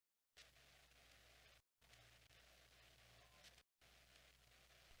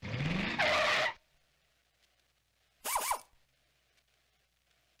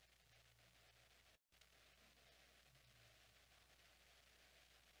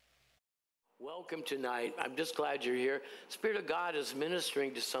Welcome tonight. I'm just glad you're here. Spirit of God is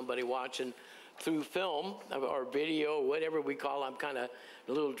ministering to somebody watching through film or video, whatever we call it. I'm kind of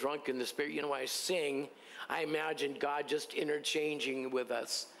a little drunk in the spirit. You know, I sing. I imagine God just interchanging with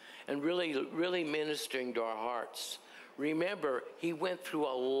us and really ministering to our hearts. Remember, he went through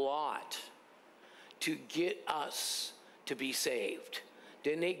a lot to get us to be saved.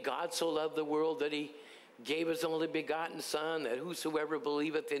 Didn't he? God so loved the world that he gave his only begotten Son, that whosoever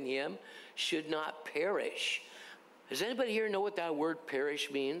believeth in him should not perish. Does anybody here know what that word perish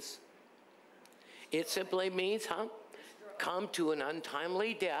means? It simply means, come to an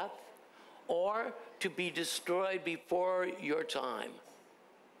untimely death or to be destroyed before your time.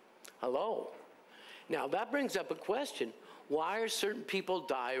 Hello? Now that brings up a question. Why are certain people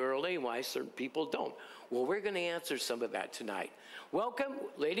die early and why certain people don't? Well, we're going to answer some of that tonight. Welcome,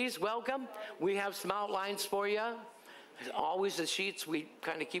 ladies, welcome. We have some outlines for you. Always the sheets, we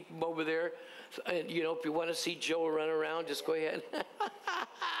kind of keep them over there. And, you know, if you want to see Joe run around, just go ahead.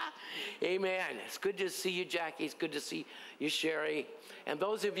 Amen. It's good to see you, Jackie. It's good to see you, Sherry. And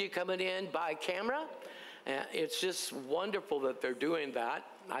those of you coming in by camera, it's just wonderful that they're doing that.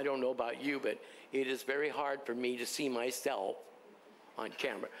 I don't know about you, but it is very hard for me to see myself on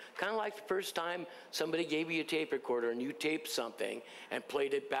camera. Kind of like the first time somebody gave you a tape recorder and you taped something and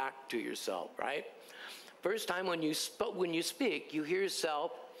played it back to yourself, right? First time when you speak, you hear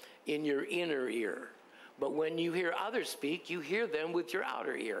yourself in your inner ear. But when you hear others speak, you hear them with your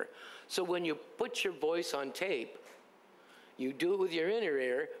outer ear. So when you put your voice on tape, you do it with your inner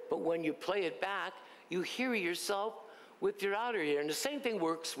ear, but when you play it back, you hear yourself with your outer ear. And the same thing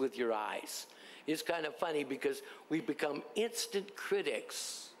works with your eyes. It's kind of funny because we become instant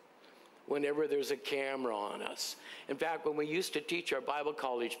critics whenever there's a camera on us. In fact, when we used to teach our Bible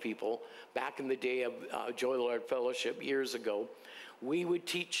college people back in the day of Joy of the Lord Fellowship years ago, we would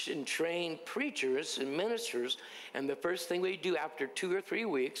teach and train preachers and ministers, and the first thing we'd do after 2 or 3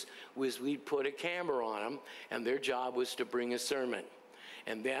 weeks was we'd put a camera on them, and their job was to bring a sermon.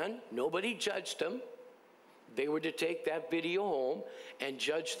 And then nobody judged them. They were to take that video home and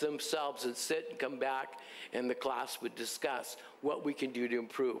judge themselves and sit and come back, and the class would discuss what we can do to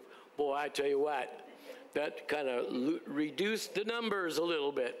improve. Boy, I tell you what, that kind of reduced the numbers a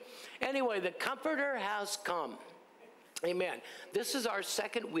little bit. Anyway, the Comforter has come. Amen. This is our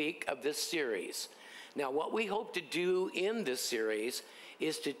second week of this series. Now, what we hope to do in this series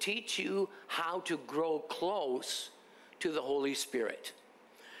is to teach you how to grow close to the Holy Spirit.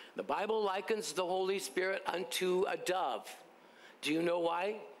 The Bible likens the Holy Spirit unto a dove. Do you know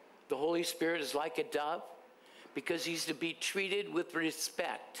why the Holy Spirit is like a dove? Because he's to be treated with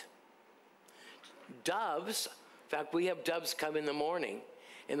respect. Doves, in fact, we have doves come in the morning,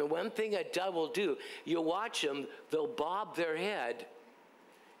 and the one thing a dove will do, you watch them, they'll bob their head,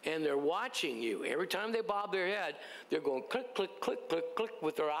 and they're watching you. Every time they bob their head, they're going click, click, click, click, click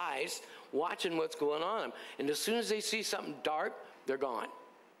with their eyes, watching what's going on. And as soon as they see something dark, they're gone.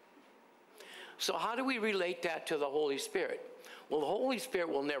 So how do we relate that to the Holy Spirit? Well, the Holy Spirit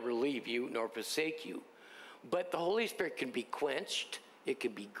will never leave you nor forsake you. But the Holy Spirit can be quenched, it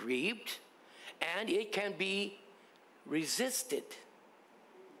can be grieved, and it can be resisted.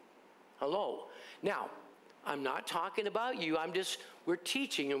 Hello. Now, I'm not talking about you. We're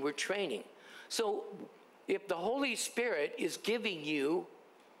teaching and we're training. So if the Holy Spirit is giving you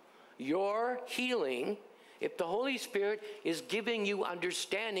your healing, if the Holy Spirit is giving you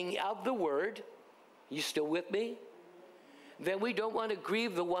understanding of the Word, you still with me? Then we don't want to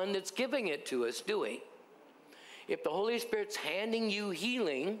grieve the one that's giving it to us, do we? If the Holy Spirit's handing you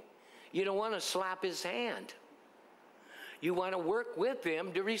healing, you don't want to slap his hand. You want to work with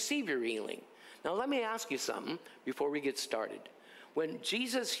him to receive your healing. Now let me ask you something before we get started. When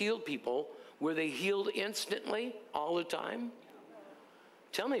Jesus healed people, were they healed instantly all the time?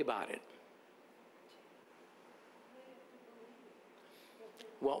 Tell me about it.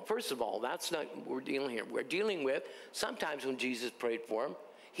 Well, first of all, that's not what we're dealing here. We're dealing with, sometimes when Jesus prayed for him,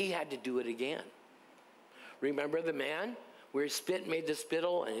 he had to do it again. Remember the man where he made the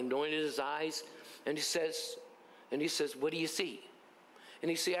spittle and anointed his eyes? And he says, what do you see? And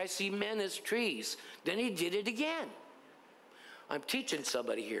he said, I see men as trees. Then he did it again. I'm teaching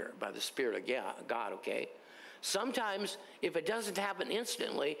somebody here by the Spirit of God, okay? Sometimes, if it doesn't happen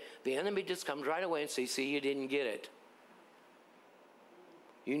instantly, the enemy just comes right away and says, see, you didn't get it.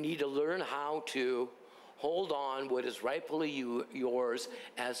 You need to learn how to hold on what is rightfully yours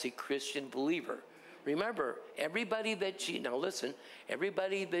as a Christian believer. Remember, everybody that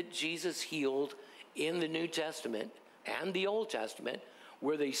Jesus healed in the New Testament and the Old Testament,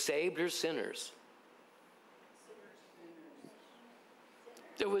 were they saved or sinners?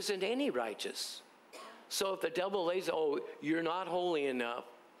 there wasn't any righteous. So if the devil lays, oh, you're not holy enough,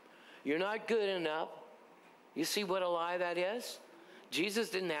 you're not good enough, you see what a lie that is?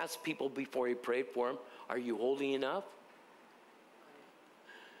 Jesus didn't ask people before he prayed for them, are you holy enough?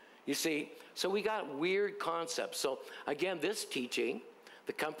 You see, so we got weird concepts. So again, this teaching,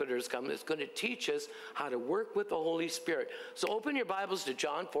 the Comforter's coming, is going to teach us how to work with the Holy Spirit. So open your Bibles to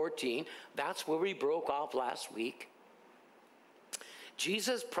John 14. That's where we broke off last week.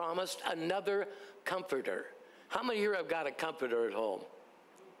 Jesus promised another Comforter. How many here have got a Comforter at home?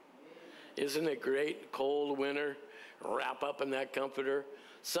 Isn't it great? Cold winter, wrap up in that Comforter.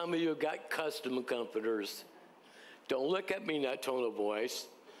 Some of you got custom Comforters. Don't look at me in that tone of voice.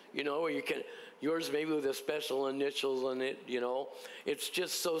 You know, you can, yours maybe with a special initials on it, you know. It's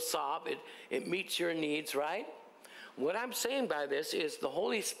just so soft, it meets your needs, right? What I'm saying by this is the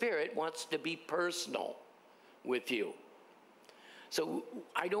Holy Spirit wants to be personal with you. So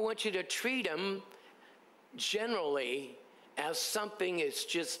I don't want you to treat him generally as something that's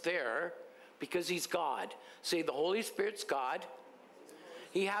just there because he's God. See, the Holy Spirit's God.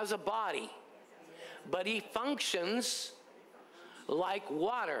 He has a body, but he functions like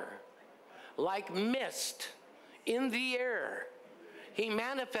water, like mist in the air. He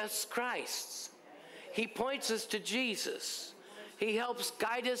manifests Christ. He points us to Jesus. He helps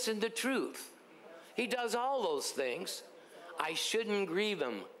guide us into truth. He does all those things. I shouldn't grieve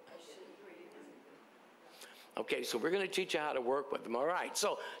him. Okay, so we're going to teach you how to work with him. All right,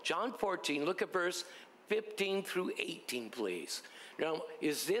 so John 14, look at verse 15 through 18, please. Now,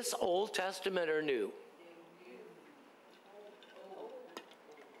 is this Old Testament or New?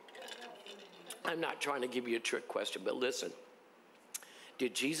 I'm not trying to give you a trick question, but listen.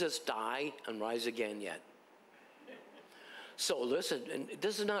 Did Jesus die and rise again yet? So listen, and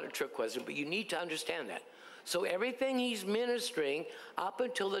this is not a trick question, but you need to understand that. So everything he's ministering up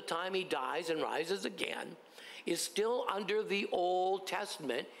until the time he dies and rises again is still under the Old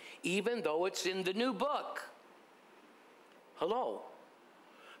Testament, even though it's in the new book. Hello?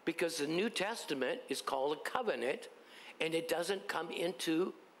 Because the New Testament is called a covenant, and it doesn't come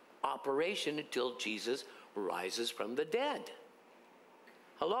into operation until Jesus rises from the dead.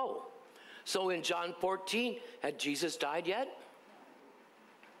 Hello? So in John 14, had Jesus died yet?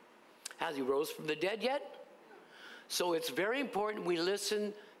 Has he rose from the dead yet? So it's very important we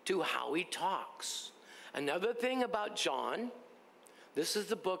listen to how he talks. Another thing about John, this is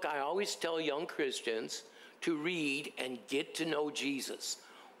the book I always tell young Christians to read and get to know Jesus.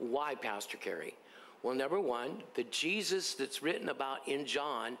 Why, Pastor Kerry? Well, number one, the Jesus that's written about in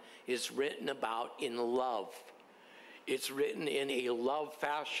John is written about in love. It's written in a love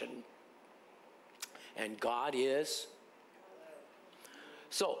fashion. And God is.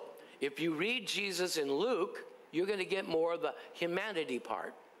 So, if you read Jesus in Luke, you're going to get more of the humanity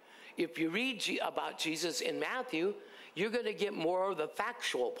part. If you read about Jesus in Matthew, you're going to get more of the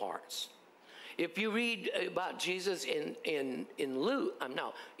factual parts. If you read about Jesus in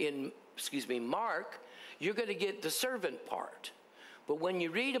Mark, you're going to get the servant part. But when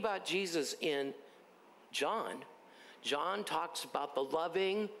you read about Jesus in John, John talks about the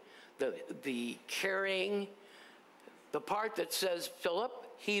loving, the caring, the part that says, Philip,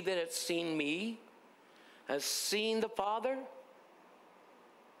 he that hath seen me has seen the Father.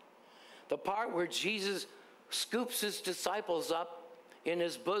 The part where Jesus scoops his disciples up in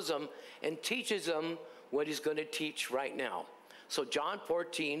his bosom and teaches them what he's going to teach right now. So John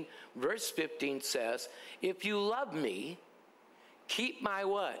 14, verse 15 says, if you love me, keep my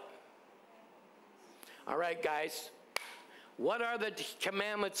what? All right, guys. What are the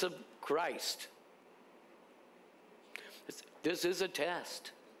commandments of Christ? This is a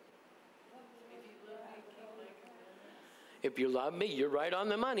test. If you love me, you're right on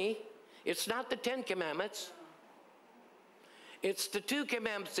the money. It's not the 10 commandments. It's the 2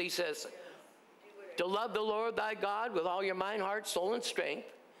 commandments, he says. To love the Lord thy God with all your mind, heart, soul, and strength.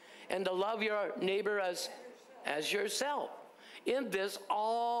 And to love your neighbor as yourself. In this,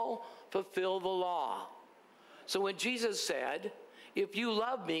 all fulfill the law. So when Jesus said, if you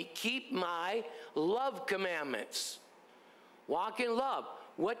love me, keep my love commandments. Walk in love.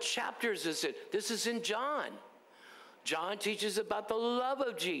 What chapters is it? This is in John. John teaches about the love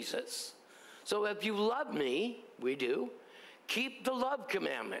of Jesus. So if you love me, we do, keep the love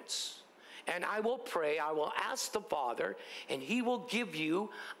commandments. And I will pray, I will ask the Father, and he will give you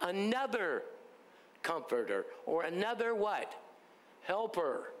another comforter, or another what?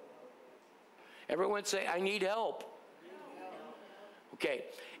 Helper. Everyone say, I need help. Okay,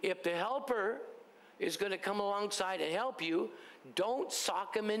 if the helper is going to come alongside and help you, don't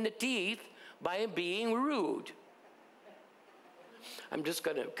sock him in the teeth by being rude. I'm just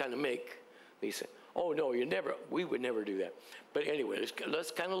going to kind of make these things. Oh, no, we would never do that. But anyway,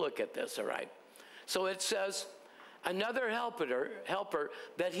 let's kind of look at this, all right? So it says, another helper,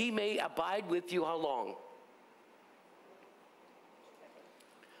 that he may abide with you how long?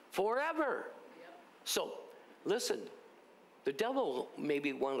 Forever. So, listen, the devil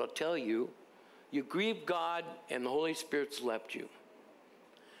maybe want to tell you, you grieve God and the Holy Spirit's left you.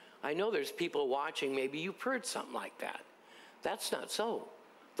 I know there's people watching, maybe you've heard something like that. That's not so.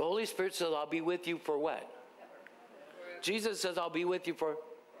 The Holy Spirit says, I'll be with you for what? Jesus says, I'll be with you for,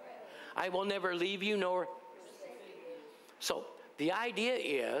 I will never leave you nor. So the idea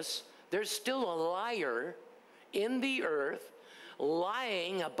is there's still a liar in the earth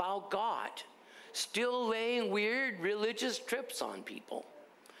lying about God, still laying weird religious trips on people.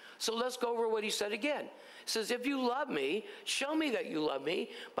 So let's go over what he said again. He says, if you love me, show me that you love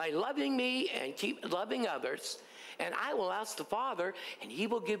me by loving me and keep loving others. And I will ask the Father, and he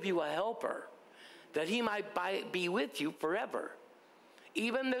will give you a helper, that he might be with you forever.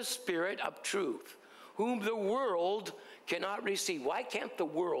 Even the Spirit of truth, whom the world cannot receive. Why can't the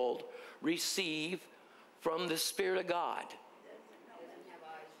world receive from the Spirit of God?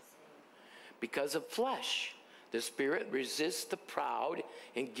 Because of flesh. The Spirit resists the proud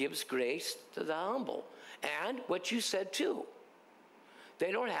and gives grace to the humble. And what you said too,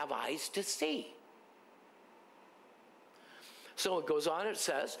 they don't have eyes to see. So it goes on, it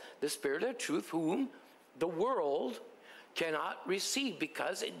says, the Spirit of truth, whom the world cannot receive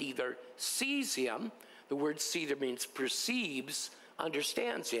because it neither sees him, the word see there means perceives,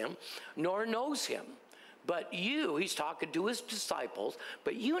 understands him, nor knows him. But you, he's talking to his disciples,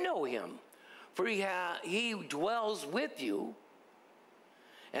 but you know him, for he dwells with you.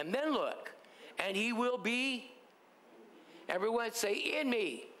 And then look, and he will be, everyone say, in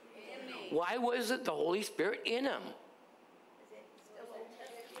me. In me. Why was it the Holy Spirit in him?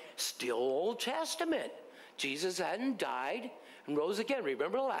 Still Old Testament. Jesus hadn't died and rose again.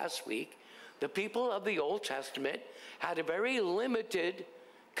 Remember last week, the people of the Old Testament had a very limited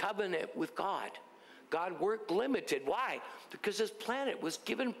covenant with God. God worked limited. Why? Because this planet was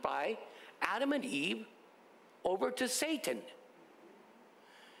given by Adam and Eve over to Satan.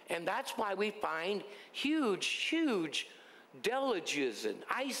 And that's why we find huge deluges and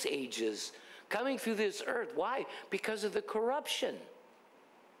ice ages coming through this earth. Why? Because of the corruption.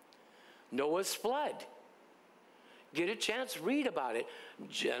 Noah's flood. Get a chance, read about it.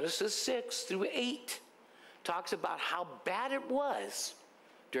 Genesis 6 through 8 talks about how bad it was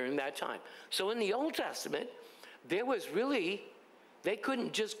during that time. So in the Old Testament, there was really, they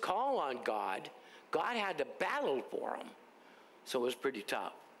couldn't just call on God. God had to battle for them. So it was pretty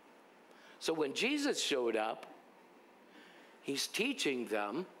tough. So when Jesus showed up, he's teaching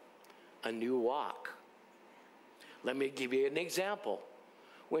them a new walk. Let me give you an example.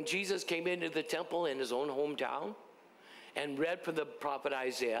 When Jesus came into the temple in his own hometown and read from the prophet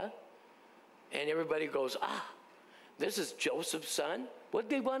Isaiah, and everybody goes, this is Joseph's son. What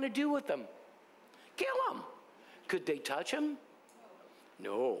did they want to do with him? Kill him. Could they touch him?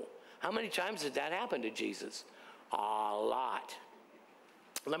 No. How many times did that happen to Jesus? A lot.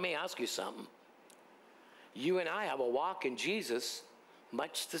 Let me ask you something. You and I have a walk in Jesus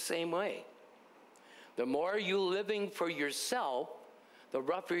much the same way. The more you living for yourself, the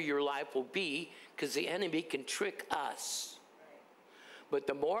rougher your life will be, because the enemy can trick us. But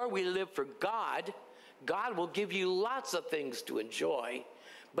the more we live for God, God will give you lots of things to enjoy,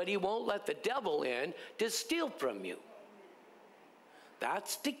 but he won't let the devil in to steal from you.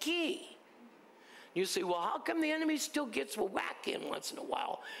 That's the key. You say, well, how come the enemy still gets a whack in once in a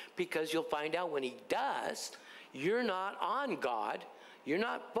while? Because you'll find out when he does, you're not on God, you're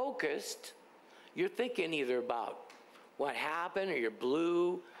not focused, you're thinking either about what happened or you're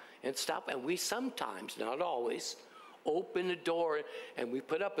blue and stuff. And we sometimes, not always, open the door and we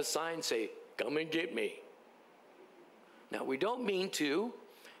put up a sign say, come and get me. Now, we don't mean to.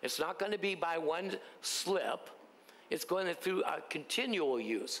 It's not going to be by one slip. It's going to through a continual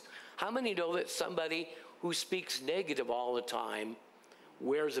use. How many know that somebody who speaks negative all the time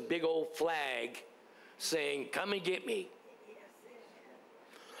wears a big old flag saying, come and get me?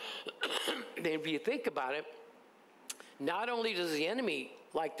 And if you think about it, not only does the enemy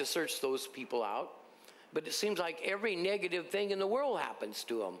like to search those people out, but it seems like every negative thing in the world happens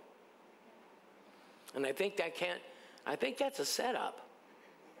to them. And I think that's a setup.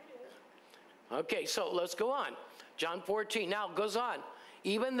 Okay, so let's go on. John 14, now it goes on.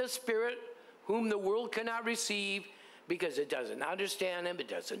 Even the Spirit whom the world cannot receive, because it doesn't understand him, it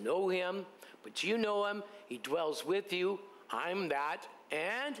doesn't know him, but you know him, he dwells with you, I'm that,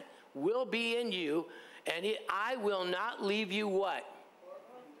 and will be in you, And I will not leave you what?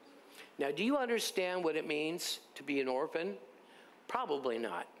 Now, do you understand what it means to be an orphan? Probably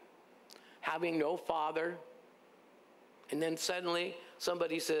not. Having no father, and then suddenly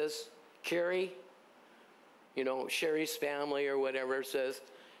somebody says, Kerry, you know, Sherry's family or whatever says,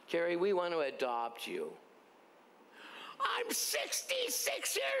 Kerry, we want to adopt you. I'm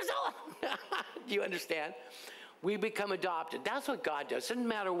 66 years old. Do you understand? We become adopted. That's what God does. It doesn't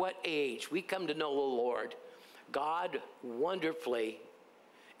matter what age. We come to know the Lord. God wonderfully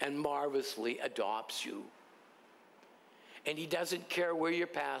and marvelously adopts you. And he doesn't care where your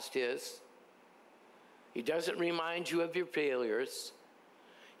past is. He doesn't remind you of your failures.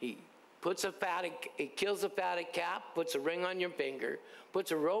 He kills a fatted calf, puts a ring on your finger,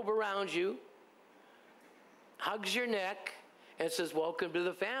 puts a robe around you, hugs your neck, and says, welcome to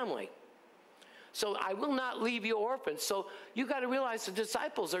the family. So I will not leave you orphans. So you got to realize the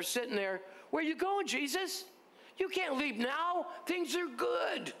disciples are sitting there, where are you going, Jesus? You can't leave now. Things are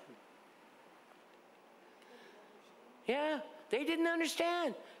good. Yeah, they didn't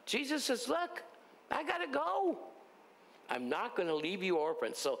understand. Jesus says, look, I got to go. I'm not going to leave you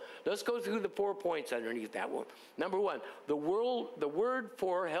orphans. So let's go through the 4 points underneath that one. Number one, the word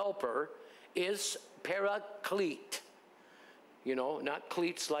for helper is paraclete. You know, not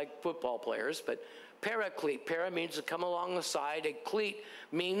cleats like football players, but paraclete. Para means to come along the side. A cleat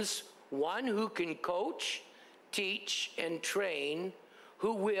means one who can coach, teach, and train,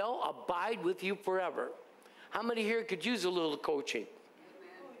 who will abide with you forever. How many here could use a little coaching?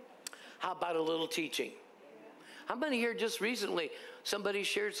 How about a little teaching? How many here just recently, somebody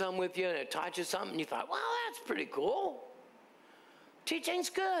shared something with you and it taught you something and you thought, wow, that's pretty cool. Teaching's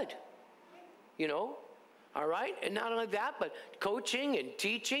good, you know, all right? And not only that, but coaching and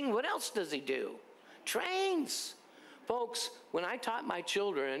teaching, what else does he do? Trains. Folks, when I taught my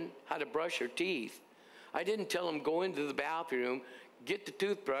children how to brush their teeth, I didn't tell them go into the bathroom, get the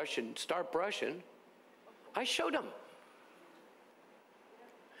toothbrush and start brushing. I showed them.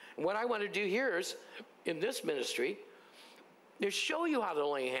 And what I want to do here is, in this ministry, is show you how to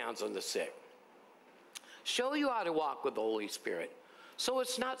lay hands on the sick. Show you how to walk with the Holy Spirit. So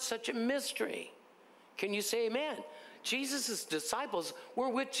it's not such a mystery. Can you say amen? Jesus' disciples were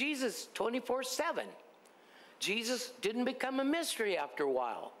with Jesus 24/7. Jesus didn't become a mystery after a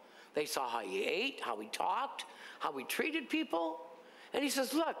while. They saw how he ate, how he talked, how he treated people. And he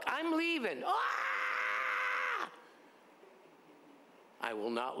says, look, I'm leaving. Ah! I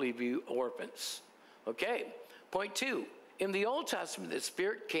will not leave you orphans. Okay, point 2. In the Old Testament, the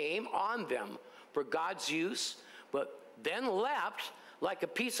Spirit came on them for God's use, but then left like a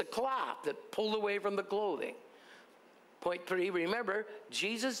piece of cloth that pulled away from the clothing. Point 3, remember,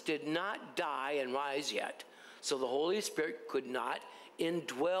 Jesus did not die and rise yet, so the Holy Spirit could not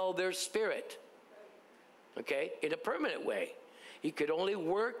indwell their spirit, okay, in a permanent way. He could only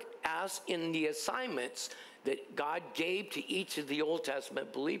work as in the assignments that God gave to each of the Old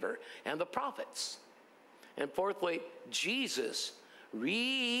Testament believer and the prophets. And fourthly, Jesus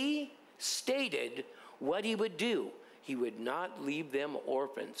restated what he would do. He would not leave them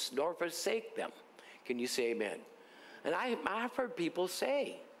orphans, nor forsake them. Can you say amen? And I've heard people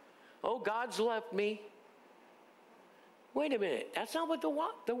say, oh, God's left me. Wait a minute, that's not what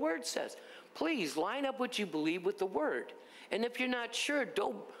the Word says. Please line up what you believe with the Word. And if you're not sure,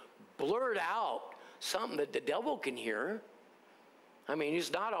 don't blurt out something that the devil can hear. I mean,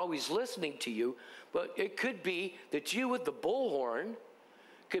 he's not always listening to you, but it could be that you with the bullhorn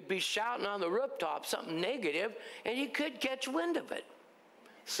could be shouting on the rooftop something negative, and you could catch wind of it.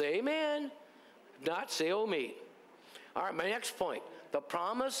 Say amen. If not, say oh me. All right, my next point, the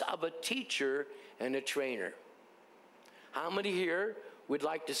promise of a teacher and a trainer. How many here would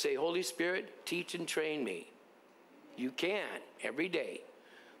like to say, Holy Spirit, teach and train me? You can, every day.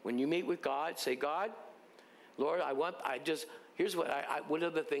 When you meet with God, say, God, Lord, here's one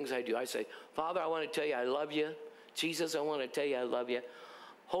of the things I do. I say, Father, I want to tell you I love you. Jesus, I want to tell you I love you.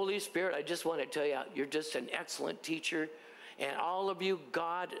 Holy Spirit, I just want to tell you you're just an excellent teacher. And all of you,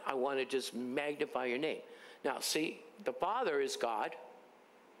 God, I want to just magnify your name. Now, see, the Father is God.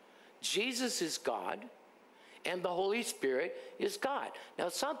 Jesus is God. And the Holy Spirit is God. Now,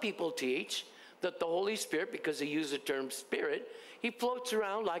 some people teach that the Holy Spirit, because they use the term spirit, he floats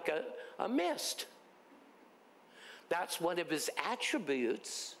around like a mist. That's one of his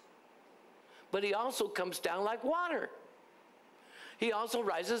attributes. But he also comes down like water. He also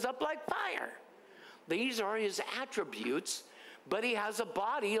rises up like fire. These are his attributes, but he has a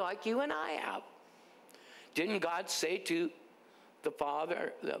body like you and I have. Didn't God say to the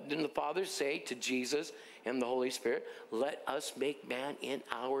Father, didn't the Father say to Jesus and the Holy Spirit, let us make man in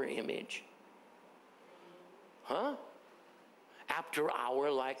our image? Huh? After our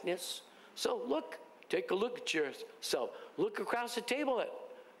likeness. So look, take a look at yourself. Look across the table at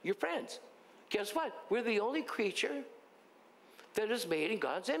your friends. Guess what? We're the only creature that is made in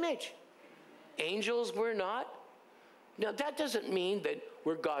God's image. Angels were not. Now, that doesn't mean that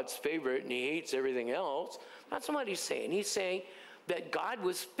we're God's favorite and he hates everything else. That's not what he's saying. He's saying that God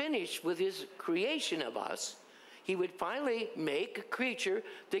was finished with his creation of us. He would finally make a creature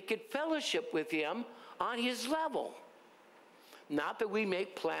that could fellowship with him on his level. Not that we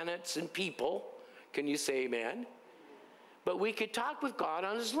make planets and people. Can you say amen? But we could talk with God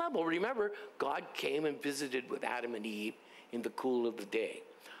on his level. Remember, God came and visited with Adam and Eve in the cool of the day.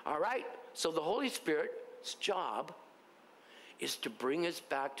 All right, so the Holy Spirit's job is to bring us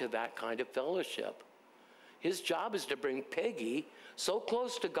back to that kind of fellowship. His job is to bring Peggy so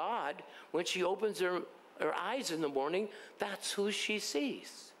close to God, when she opens her eyes in the morning, that's who she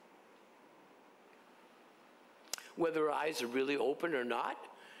sees. Whether her eyes are really open or not,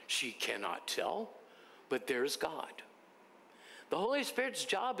 she cannot tell, but there's God. The Holy Spirit's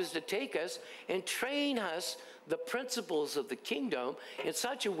job is to take us and train us the principles of the kingdom in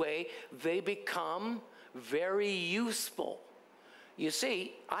such a way they become very useful. You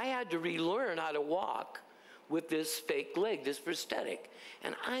see, I had to relearn how to walk with this fake leg, this prosthetic.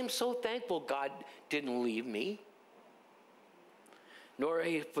 And I'm so thankful God didn't leave me, nor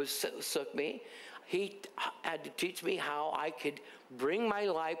he forsook me. He had to teach me how I could bring my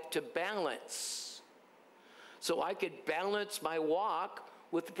life to balance, so I could balance my walk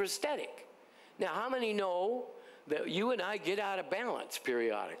with the prosthetic. Now, how many know that you and I get out of balance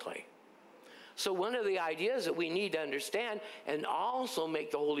periodically? So one of the ideas that we need to understand and also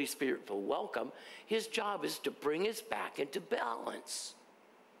make the Holy Spirit feel welcome, his job is to bring us back into balance.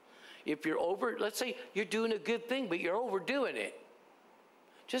 If you're let's say you're doing a good thing, but you're overdoing it.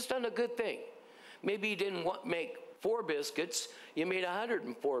 Just done a good thing. Maybe you didn't make 4 biscuits, you made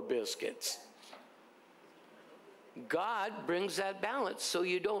 104 biscuits. God brings that balance so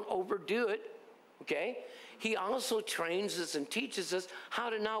you don't overdo it, okay? He also trains us and teaches us how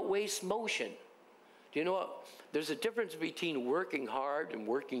to not waste motion. Do you know what? There's a difference between working hard and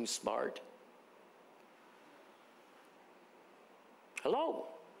working smart. Hello?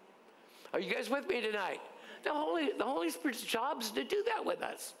 Are you guys with me tonight? The Holy Spirit's job is to do that with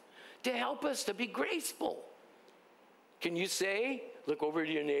us, to help us to be graceful. Can you say, look over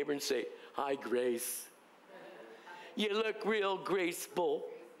to your neighbor and say, "Hi, Grace. You look real graceful.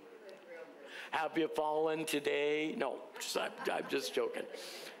 Have you fallen today?" No, I'm just joking.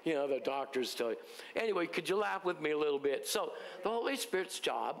 You know, the doctors tell you. Anyway, could you laugh with me a little bit? So the Holy Spirit's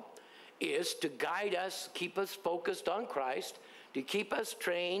job is to guide us, keep us focused on Christ, to keep us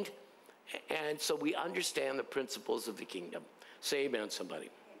trained, and so we understand the principles of the kingdom. Say amen, somebody.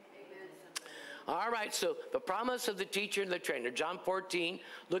 All right, so the promise of the teacher and the trainer. John 14,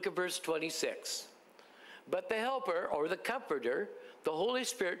 look at verse 26. But the helper, or the comforter, the Holy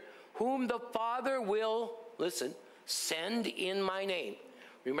Spirit, whom the Father will, listen, send in my name.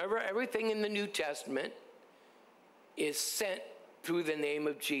 Remember, everything in the New Testament is sent through the name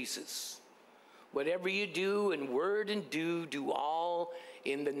of Jesus. Whatever you do in word and do all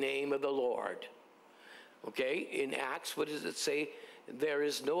in the name of the Lord. Okay, in Acts, what does it say? There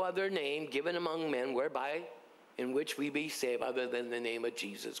is no other name given among men whereby in which we be saved other than the name of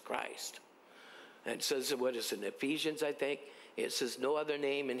Jesus Christ. And it says, what is it, in Ephesians, I think? It says, no other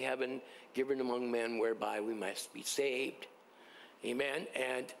name in heaven given among men whereby we must be saved. Amen.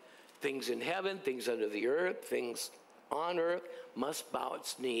 And things in heaven, things under the earth, things on earth must bow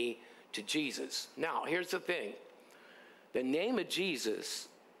its knee to Jesus. Now, here's the thing. The name of Jesus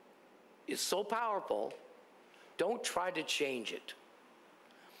is so powerful, don't try to change it.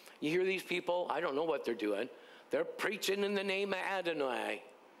 You hear these people, I don't know what they're doing. They're preaching in the name of Adonai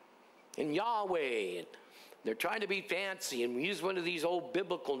and Yahweh. And they're trying to be fancy and use one of these old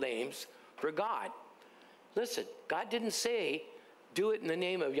biblical names for God. Listen, God didn't say, do it in the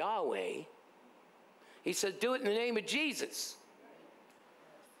name of Yahweh. He said, do it in the name of Jesus.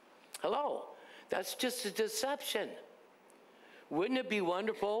 Hello? That's just a deception. Wouldn't it be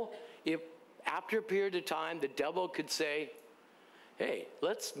wonderful if after a period of time the devil could say, hey,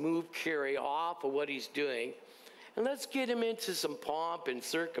 let's move Kerry off of what he's doing and let's get him into some pomp and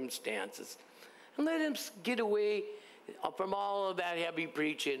circumstances and let him get away from all of that heavy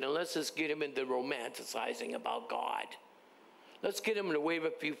preaching and let's just get him into romanticizing about God. Let's get him to wave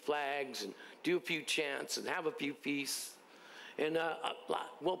a few flags and do a few chants and have a few feasts. And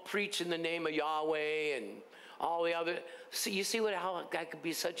we'll preach in the name of Yahweh and all the other. See, you see how that could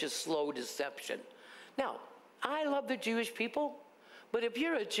be such a slow deception. Now, I love the Jewish people, but if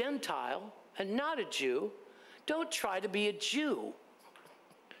you're a Gentile and not a Jew, Don't try to be a Jew.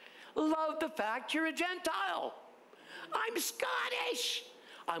 Love the fact you're a Gentile. I'm Scottish.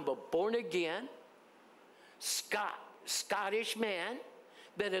 I'm a born-again Scottish man,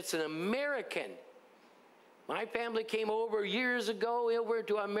 that it's an American. My family came over years ago over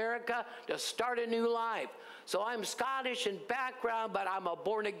to America to start a new life. So I'm Scottish in background, but I'm a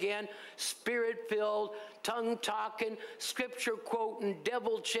born-again, spirit-filled, tongue-talking, scripture-quoting,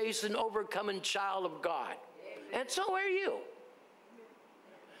 devil-chasing, overcoming child of God. And so are you.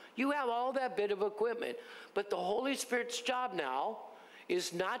 You have all that bit of equipment. But the Holy Spirit's job now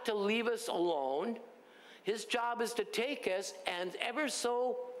is not to leave us alone. His job is to take us and ever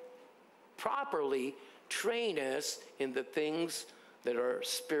so properly train us in the things that are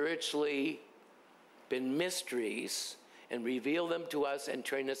spiritually been mysteries and reveal them to us and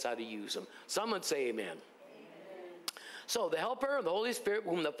train us how to use them. Someone say amen. Amen. So the Helper, the Holy Spirit,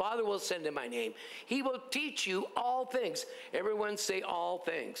 whom the Father will send in my name, he will teach you all things. Everyone say all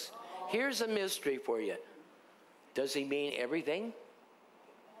things. Here's a mystery for you. Does he mean everything?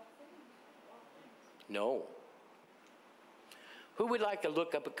 No. Who would like to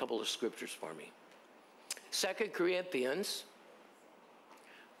look up a couple of scriptures for me? 2 Corinthians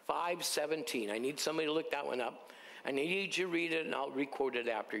 5:17. I need somebody to look that one up. I need you to read it, and I'll record it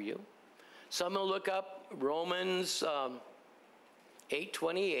after you. Someone look up Romans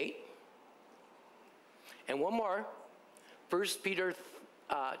 8:28. And one more. 2 Peter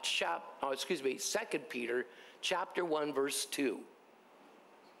chapter 1, verse 2.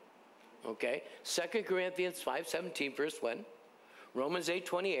 Okay? 2 Corinthians 5:17, verse 1. Romans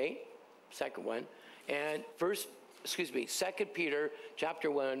 8:28, second one. And 2 Peter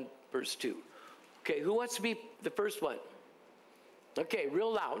chapter 1, verse 2. Okay, who wants to be the first one? Okay,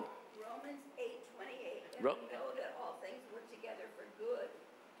 real loud. Romans 8:28. And we know that all things work together for good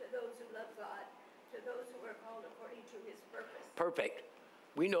to those who love God, to those who are called according to his purpose. Perfect.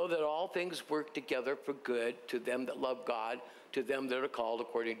 We know that all things work together for good to them that love God, to them that are called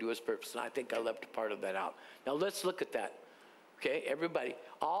according to his purpose. And I think I left a part of that out. Now let's look at that. Okay, everybody.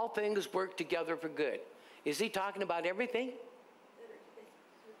 All things work together for good. Is he talking about everything?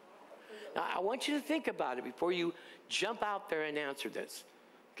 Now, I want you to think about it before you jump out there and answer this.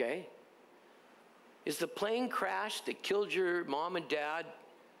 Okay? Is the plane crash that killed your mom and dad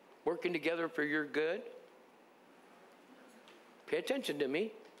working together for your good? Pay attention to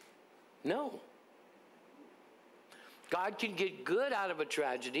me. No. God can get good out of a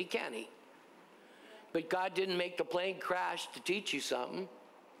tragedy, can't he? But God didn't make the plane crash to teach you something.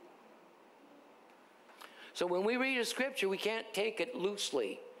 So when we read a scripture, we can't take it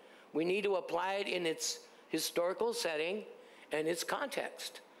loosely. We need to apply it in its historical setting and its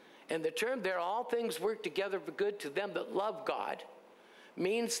context. And the term there, all things work together for good to them that love God,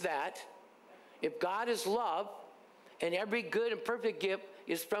 means that if God is love, and every good and perfect gift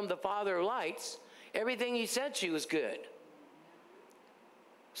is from the Father of lights, everything he sent you is good.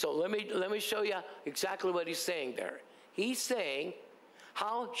 So let me show you exactly what he's saying there. He's saying,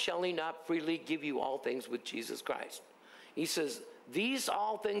 how shall he not freely give you all things with Jesus Christ? He says, these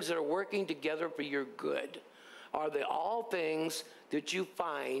all things that are working together for your good are the all things that you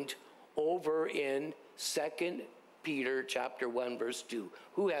find over in 2 Peter chapter 1, verse 2.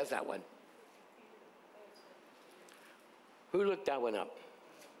 Who has that one? Who looked that one up?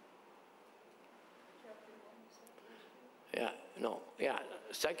 Yeah, no, yeah.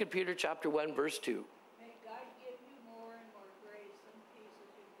 2 Peter chapter 1, verse 2. May God give you more and more grace and peace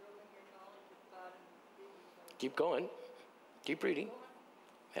as you grow in your knowledge of God and Keep going. Keep reading.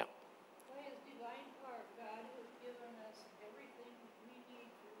 Yeah. By his divine power, God has given us everything we need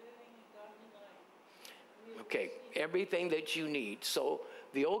for living a godly life. Okay, everything that you need. So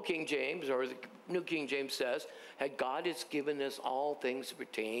the old King James, or the New King James says, that God has given us all things that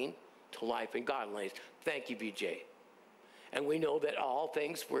pertain to life and godliness. Thank you, BJ. And we know that all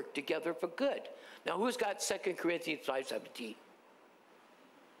things work together for good. Now, who's got 2 Corinthians 5:17?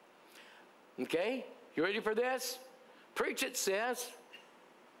 Okay, you ready for this? Preach it, sis.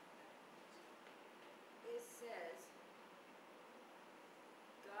 It says,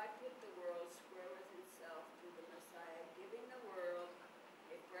 God put the world square with himself through the Messiah, giving the world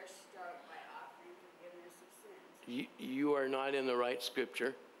a fresh start by offering forgiveness of sins. You are not in the right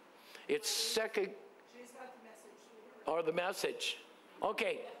scripture. It's second. She's got the message. Or the message.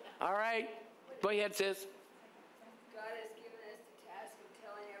 Okay, all right. Go ahead, sis. God has given us the task of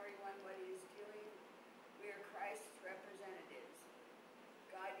telling everyone what he is doing. We are Christ's representatives.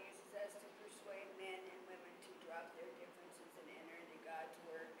 God uses us to persuade men and women to drop their differences and enter into God's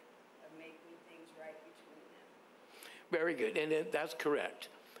work of making things right between them. Very good, and that's correct.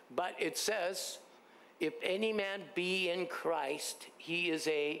 But it says if any man be in Christ, he is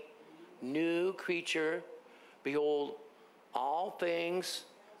a new creature. Behold, all things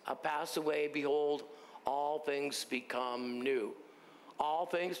have passed away. Behold, all things become new. All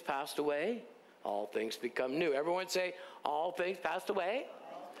things passed away. All things become new. Everyone say, all things passed away.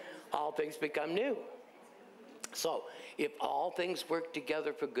 All things become new. So, if all things work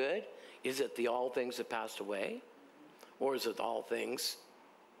together for good, is it the all things that passed away? Or is it all things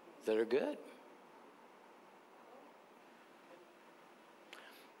that are good?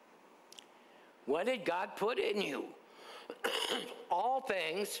 What did God put in you? All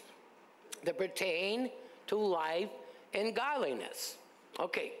things that pertain to life and godliness.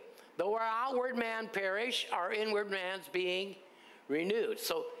 Okay, though our outward man perish, our inward man's being renewed.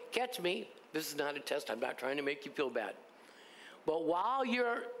 So catch me, this is not a test, I'm not trying to make you feel bad. But while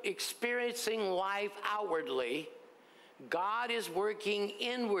you're experiencing life outwardly, God is working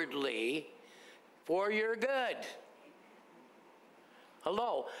inwardly for your good.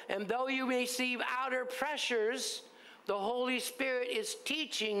 Hello. And though you receive outer pressures, the Holy Spirit is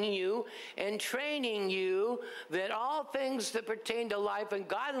teaching you and training you that all things that pertain to life and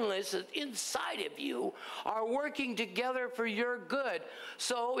godliness inside of you are working together for your good.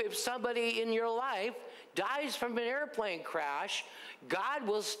 So if somebody in your life dies from an airplane crash, God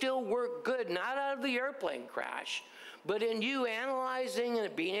will still work good, not out of the airplane crash, but in you analyzing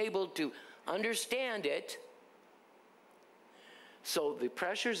and being able to understand it. So the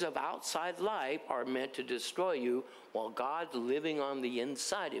pressures of outside life are meant to destroy you, while God living on the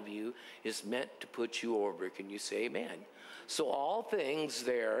inside of you is meant to put you over. Can you say amen? So all things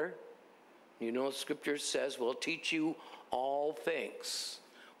there, you know, Scripture says, will teach you all things.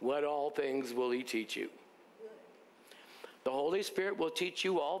 What all things will he teach you? The Holy Spirit will teach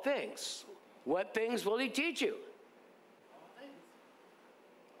you all things. What things will he teach you?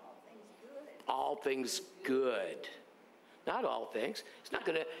 All things good. Not all things.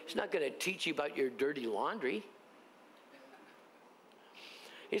 It's not gonna teach you about your dirty laundry.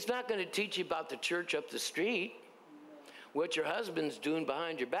 It's not going to teach you about the church up the street, what your husband's doing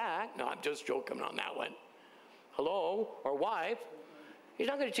behind your back. No, I'm just joking on that one. Hello, or wife. He's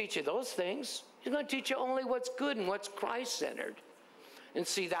not going to teach you those things. He's going to teach you only what's good and what's Christ-centered. And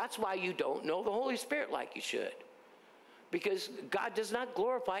see, that's why you don't know the Holy Spirit like you should. Because God does not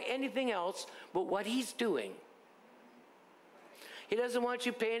glorify anything else but what he's doing. He doesn't want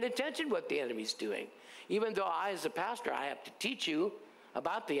you paying attention to what the enemy's doing. Even though I, as a pastor, I have to teach you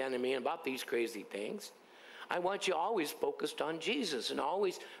about the enemy and about these crazy things. I want you always focused on Jesus and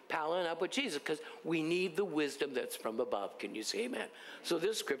always palling up with Jesus, because we need the wisdom that's from above. Can you say amen? So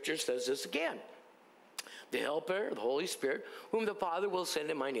this scripture says this again. The Helper, the Holy Spirit, whom the Father will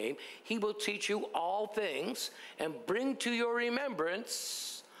send in my name, he will teach you all things and bring to your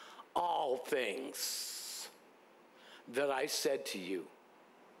remembrance all things that I said to you.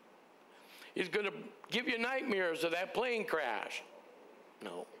 He's going to give you nightmares of that plane crash.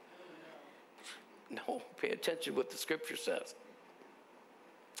 No. No, pay attention to what the scripture says.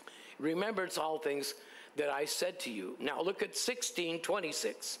 Remember, it's all things that I said to you. Now look at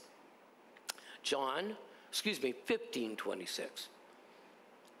 16:26. 15:26.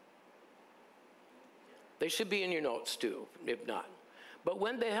 They should be in your notes too, if not. But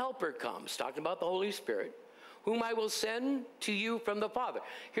when the Helper comes, talking about the Holy Spirit, whom I will send to you from the Father.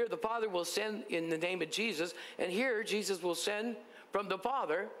 Here the Father will send in the name of Jesus, and here Jesus will send from the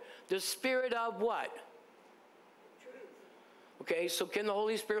Father the Spirit of what? Truth. Okay, so can the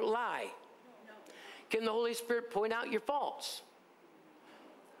Holy Spirit lie? No. Can the Holy Spirit point out your faults?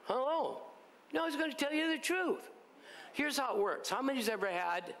 Hello? No, he's going to tell you the truth. Here's how it works. How many's ever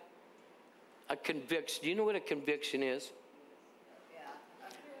had a conviction? Do you know what a conviction is?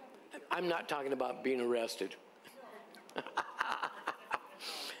 Yeah. I'm not talking about being arrested.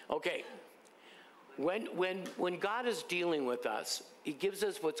 Okay. When God is dealing with us, he gives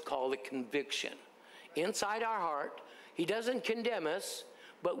us what's called a conviction. Inside our heart, he doesn't condemn us,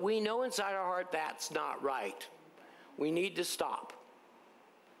 but we know inside our heart that's not right. We need to stop.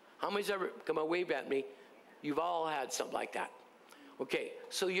 How many's ever, come on, wave at me. You've all had something like that. Okay,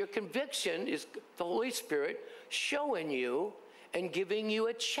 so your conviction is the Holy Spirit showing you and giving you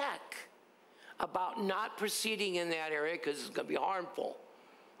a check about not proceeding in that area because it's going to be harmful.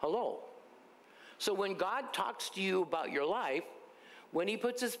 Hello? So when God talks to you about your life, when he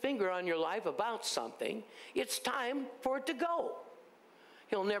puts his finger on your life about something, it's time for it to go.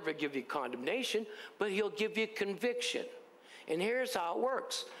 He'll never give you condemnation, but he'll give you conviction. And here's how it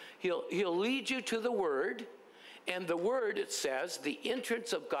works. He'll lead you to the Word, and the Word, it says, the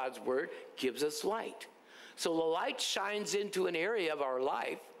entrance of God's Word gives us light. So the light shines into an area of our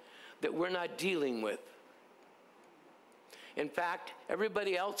life that we're not dealing with. In fact,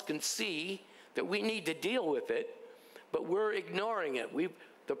 everybody else can see that we need to deal with it, but we're ignoring it.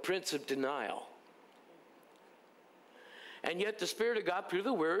 The prince of denial. And yet the Spirit of God through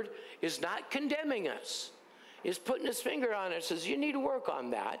the Word is not condemning us. Is putting his finger on it and says, you need to work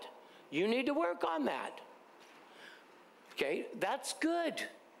on that. You need to work on that. Okay, that's good.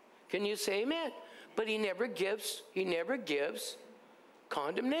 Can you say amen? But he never gives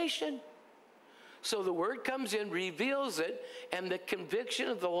condemnation. So the Word comes in, reveals it, and the conviction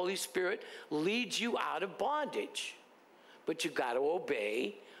of the Holy Spirit leads you out of bondage. But you've got to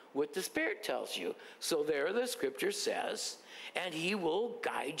obey what the Spirit tells you. So there the Scripture says, and he will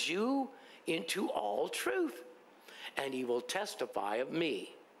guide you into all truth, and he will testify of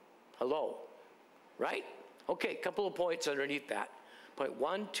me. Hello, right? Okay, a couple of points underneath that. Point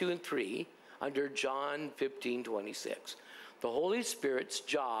 1, 2, and 3 under John 15:26. The Holy Spirit's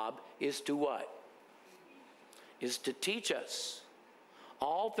job is to what? Is to teach us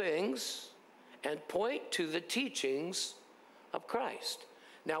all things and point to the teachings of Christ.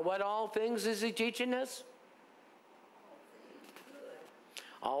 Now, what all things is he teaching us?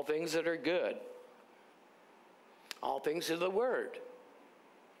 All things that are good. All things of the Word.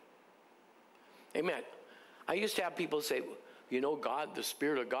 Amen. I used to have people say, you know, God, the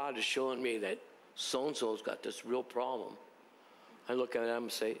Spirit of God is showing me that so-and-so's got this real problem. I look at them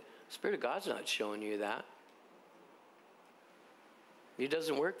and say, the Spirit of God's not showing you that. He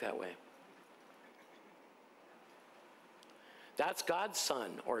doesn't work that way. That's God's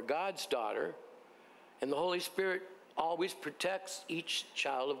son or God's daughter, and the Holy Spirit always protects each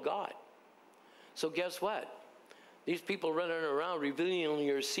child of God. So guess what? These people running around revealing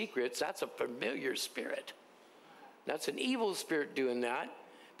your secrets, that's a familiar spirit. That's an evil spirit doing that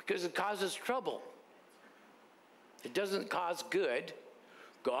because it causes trouble. It doesn't cause good.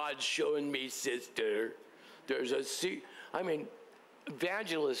 God's showing me, sister. There's a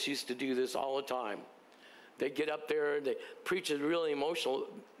evangelists used to do this all the time. They get up there and they preach a really emotional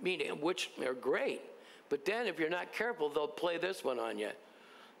meeting, which are great. But then if you're not careful, they'll play this one on you.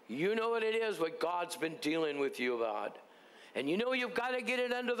 You know what it is, what God's been dealing with you about. And you know you've got to get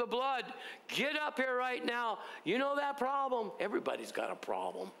it under the blood. Get up here right now. You know that problem? Everybody's got a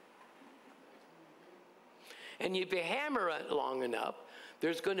problem. And if you hammer it long enough,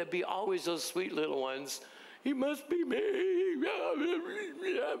 there's going to be always those sweet little ones. He must be me.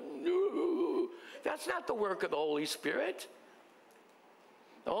 That's not the work of the Holy Spirit.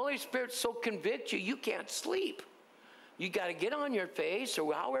 The Holy Spirit so convicts you, you can't sleep. You got to get on your face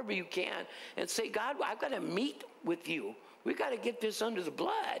or however you can and say, God, I've got to meet with you. We've got to get this under the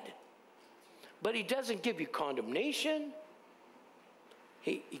blood. But he doesn't give you condemnation.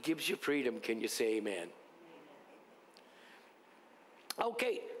 He gives you freedom. Can you say amen?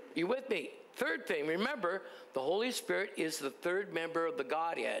 Okay, you with me? Third thing, remember, the Holy Spirit is the third member of the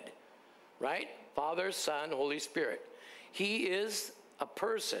Godhead, right? Father, Son, Holy Spirit. He is a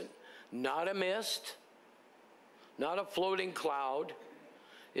person, not a mist, not a floating cloud.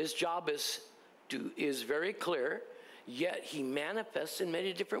 His job is very clear, yet he manifests in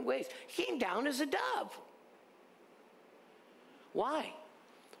many different ways. He came down as a dove. Why?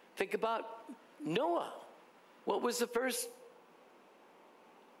 Think about Noah. What was the first?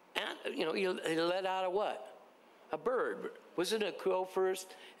 He let out a what? A bird. Wasn't it a crow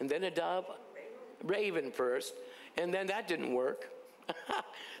first, and then a dove? Raven first, and then that didn't work.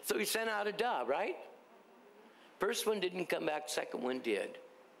 So he sent out a dove, right? First one didn't come back, second one did.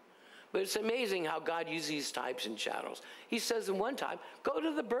 But it's amazing how God uses these types and shadows. He says in one time, go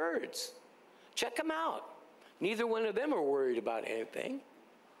to the birds. Check them out. Neither one of them are worried about anything.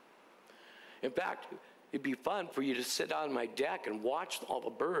 In fact, it'd be fun for you to sit on my deck and watch all the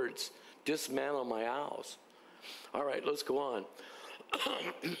birds dismantle my house. All right, let's go on.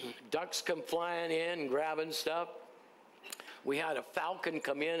 Ducks come flying in and grabbing stuff. We had a falcon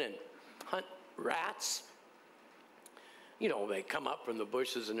come in and hunt rats. You know, they come up from the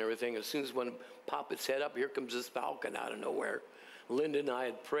bushes and everything. As soon as one pop its head up, here comes this falcon out of nowhere. Linda and I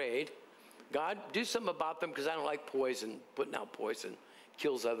had prayed, God, do something about them because I don't like poison. Putting out poison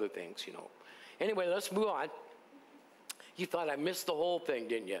kills other things, you know. Anyway, let's move on. You thought I missed the whole thing,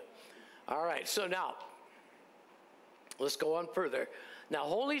 didn't you? All right, so now, let's go on further. Now,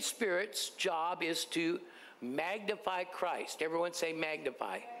 Holy Spirit's job is to magnify Christ. Everyone say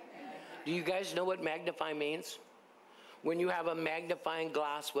magnify. Do you guys know what magnify means? When you have a magnifying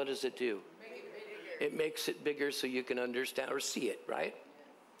glass, what does it do? It makes it bigger so you can understand or see it, right?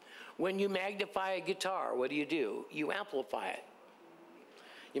 When you magnify a guitar, what do? You amplify it.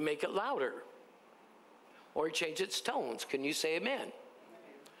 You make it louder. Or you change its tones. Can you say amen?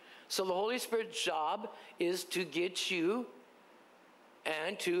 So the Holy Spirit's job is to get you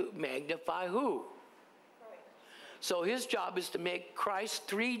and to magnify who? So his job is to make Christ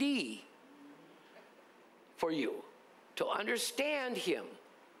 3D for you, to understand him.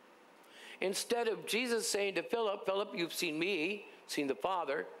 Instead of Jesus saying to Philip, Philip, you've seen me, seen the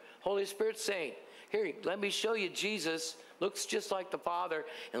Father, Holy Spirit's saying, here, let me show you Jesus, looks just like the Father,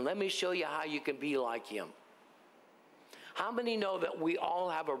 and let me show you how you can be like him. How many know that we all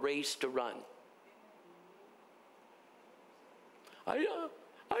have a race to run? I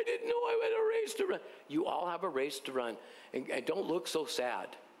didn't know I had a race to run. You all have a race to run. And don't look so sad.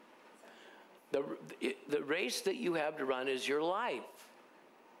 The race that you have to run is your life.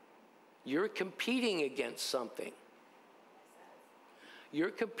 You're competing against something. You're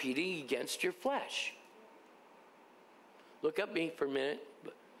competing against your flesh. Look at me for a minute.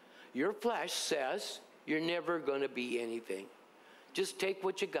 Your flesh says you're never going to be anything. Just take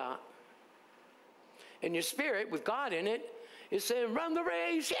what you got. And your spirit, with God in it, is saying, run the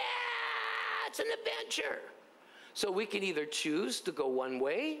race. Yeah, it's an adventure. So we can either choose to go one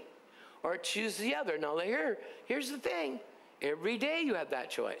way or choose the other. Now here's the thing. Every day you have that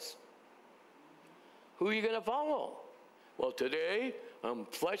choice. Who are you going to follow? Well, today I'm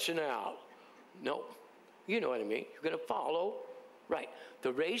fleshing out. No, you know what I mean. You're going to follow. Right.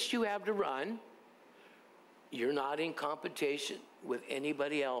 The race you have to run, you're not in competition with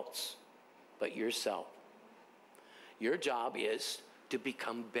anybody else but yourself. Your job is to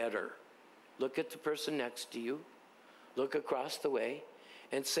become better. Look at the person next to you. Look across the way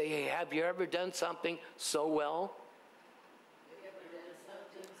and say, hey, have you ever done something so well?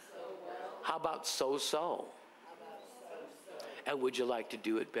 How about so-so? And would you like to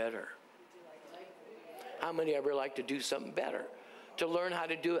do it better? How many ever like to do something better? To learn how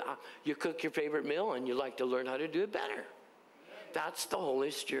to do it. You cook your favorite meal and you like to learn how to do it better. That's the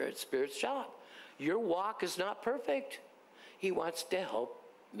Holy Spirit's job. Your walk is not perfect. He wants to help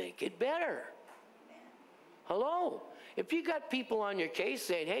make it better. Hello? If you got people on your case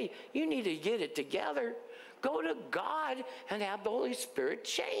saying, hey, you need to get it together, go to God and have the Holy Spirit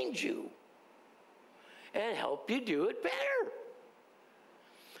change you and help you do it better.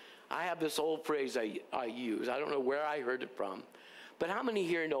 I have this old phrase I use. I don't know where I heard it from. But how many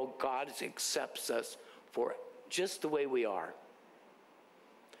here know God accepts us for just the way we are?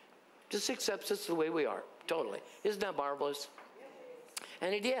 Just accepts us the way we are, totally. Isn't that marvelous?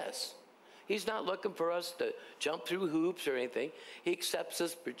 And it is. He's not looking for us to jump through hoops or anything. He accepts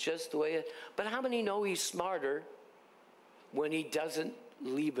us for just the way it is. But how many know he's smarter when he doesn't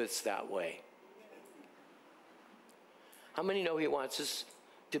leave us that way? How many know he wants us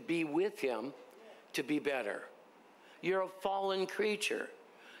to be with him to be better? You're a fallen creature.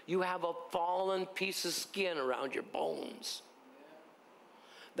 You have a fallen piece of skin around your bones.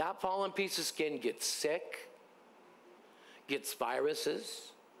 That fallen piece of skin gets sick, gets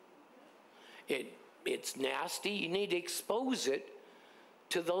viruses. It's nasty. You need to expose it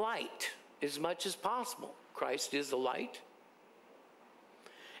to the light as much as possible. Christ is the light.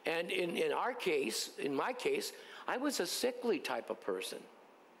 And in our case, in my case, I was a sickly type of person.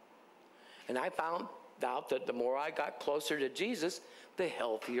 And I found out that the more I got closer to Jesus, the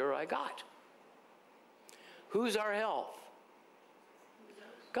healthier I got. Who's our health?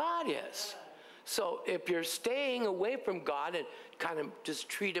 God is. So if you're staying away from God and kind of just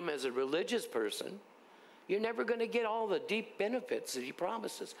treat him as a religious person, you're never going to get all the deep benefits that he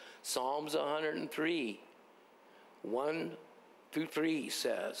promises. Psalms 103, 1 through 3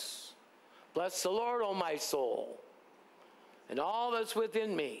 says, bless the Lord, O my soul, and all that's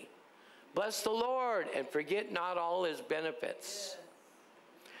within me. Bless the Lord, and forget not all his benefits.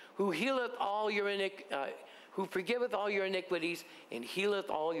 Who healeth all your who forgiveth all your iniquities and healeth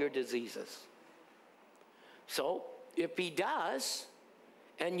all your diseases. So, if he does,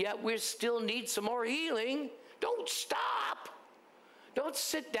 and yet we still need some more healing, don't stop. Don't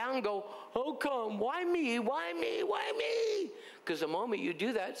sit down and go, how come? Why me? Why me? Why me? Because the moment you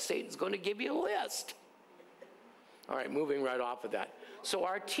do that, Satan's going to give you a list. All right, moving right off of that. So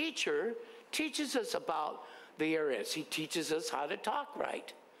our teacher teaches us about the areas. He teaches us how to talk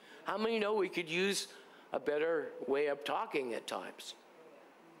right. How many know we could use a better way of talking at times?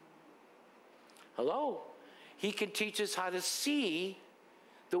 Hello? He can teach us how to see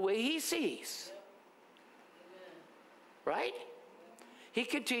the way he sees. Right? He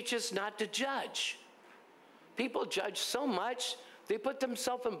can teach us not to judge. People judge so much, they put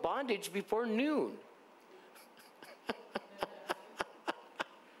themselves in bondage before noon.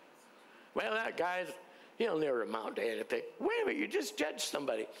 Well, that guy's, he'll never amount to anything. Wait a minute, you just judged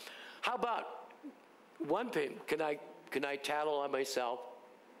somebody. How about one thing? Can I tattle on myself?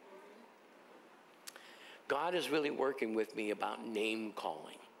 God is really working with me about name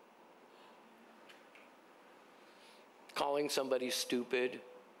calling. Calling somebody stupid.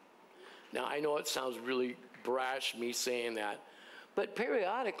 Now, I know it sounds really brash, me saying that, but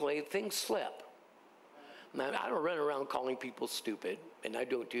periodically things slip. Now, I don't run around calling people stupid, and I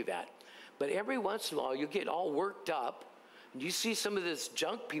don't do that. But every once in a while, you get all worked up, and you see some of this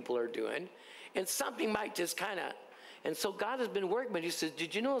junk people are doing, and something might just kind of, and so God has been working, but he says,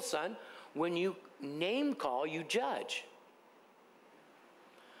 did you know, son, when you name call, you judge.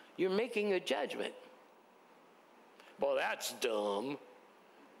 You're making a judgment. Well, that's dumb.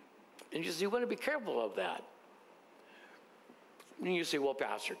 And you want to be careful of that. And you say, well,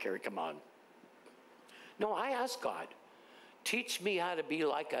 Pastor Kerry, come on. No, I ask God, teach me how to be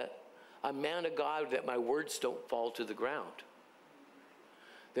like a man of God, that my words don't fall to the ground.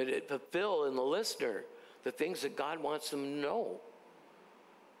 That it fulfill in the listener the things that God wants them to know.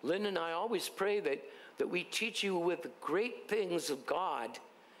 Lynn and I always pray that we teach you with the great things of God,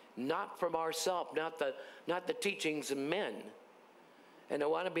 not from ourselves, not the teachings of men. And I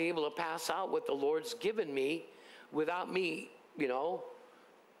want to be able to pass out what the Lord's given me without me,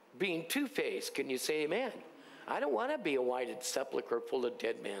 being two-faced. Can you say amen? I don't want to be a whited sepulcher full of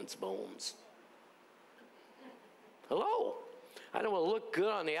dead man's bones. Hello? I don't want to look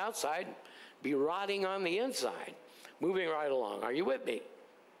good on the outside, be rotting on the inside. Moving right along. Are you with me?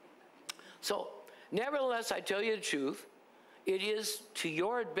 So, nevertheless, I tell you the truth, it is to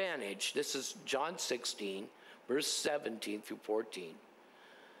your advantage. This is John 16, verse 17 through 14.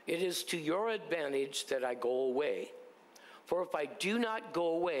 It is to your advantage that I go away. For if I do not go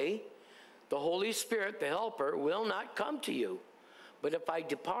away, the Holy Spirit, the Helper, will not come to you. But if I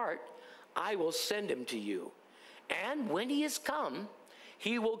depart, I will send him to you. And when he is come,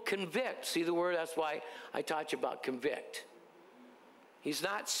 he will convict. See the word? That's why I taught you about convict. He's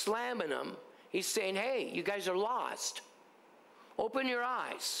not slamming them. He's saying, hey, you guys are lost. Open your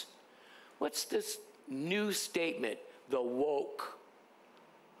eyes. What's this new statement? The woke.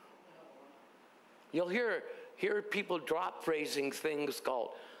 You'll hear people drop phrasing things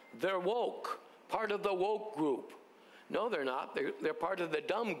called, they're woke, part of the woke group. No, they're not. They're part of the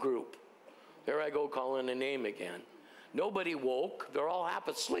dumb group. There I go calling a name again. Nobody woke. They're all half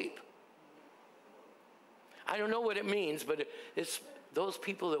asleep. I don't know what it means, but it's those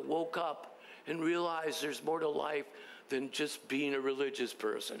people that woke up and realized there's more to life than just being a religious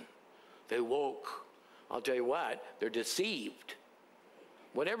person. They woke. I'll tell you what, they're deceived.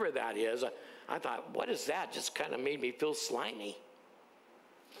 Whatever that is, I thought, what is that? Just kind of made me feel slimy.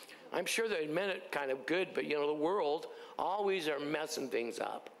 I'm sure they meant it kind of good, but the world always are messing things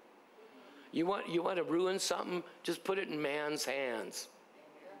up. You want to ruin something, just put it in man's hands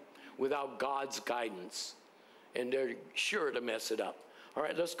without God's guidance, and they're sure to mess it up. All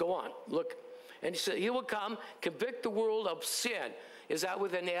right, let's go on. Look, and he said, he will come, convict the world of sin. Is that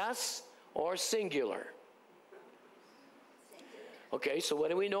with an S or singular? Okay, so what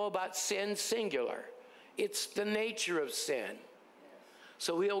do we know about sin singular? It's the nature of sin.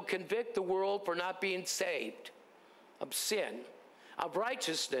 So he'll convict the world for not being saved, of sin, of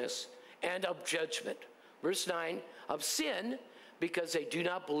righteousness, and of judgment. Verse 9, of sin, because they do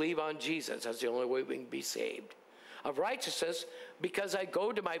not believe on Jesus. That's the only way we can be saved. Of righteousness, because I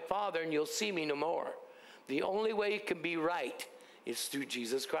go to my Father and you'll see me no more. The only way you can be right is through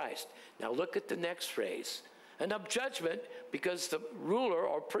Jesus Christ. Now look at the next phrase. And of judgment, because the ruler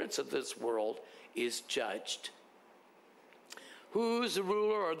or prince of this world is judged. Who's the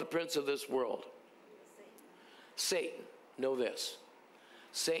ruler or the prince of this world? Satan. Know this.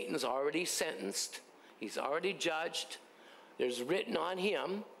 Satan's already sentenced. He's already judged. There's written on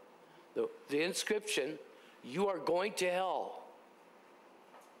him the inscription, you are going to hell.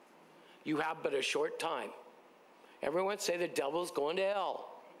 You have but a short time. Everyone say the devil's going to hell.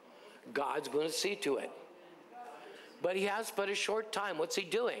 God's going to see to it. But he has but a short time. What's he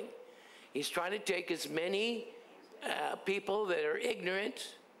doing? He's trying to take as many people that are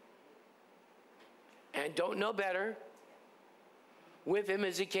ignorant and don't know better with him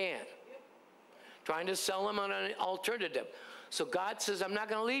as he can. Trying to sell them on an alternative. So God says, I'm not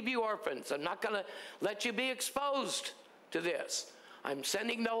going to leave you orphans. I'm not going to let you be exposed to this. I'm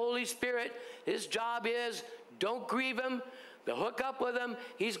sending the Holy Spirit. His job is, don't grieve him. To hook up with him,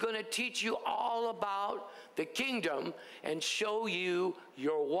 he's going to teach you all about the kingdom and show you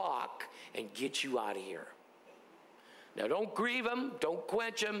your walk and get you out of here. Now don't grieve him, don't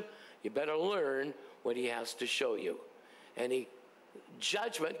quench him. You better learn what he has to show you. And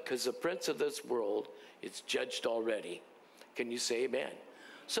judgment, because the prince of this world is judged already. Can you say amen?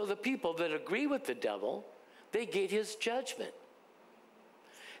 So the people that agree with the devil, they get his judgment.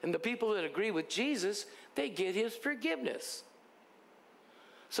 And the people that agree with Jesus, they get his forgiveness.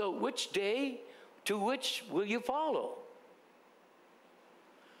 So which day to which will you follow?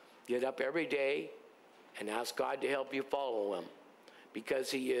 Get up every day and ask God to help you follow him,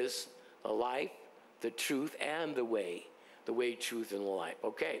 because he is the life, the truth, and the way, truth, and the life.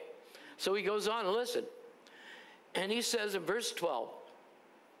 Okay, so he goes on, listen. And he says in verse 12,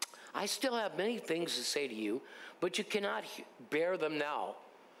 I still have many things to say to you, but you cannot bear them now.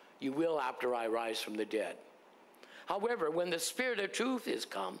 You will after I rise from the dead. However, when the Spirit of truth is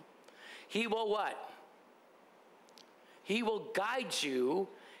come, he will what? He will guide you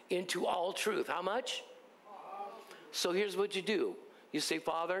into all truth. How much? So here's what you do. You say,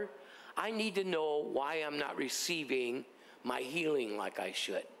 Father, I need to know why I'm not receiving my healing like I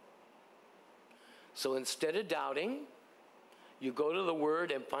should. So instead of doubting, you go to the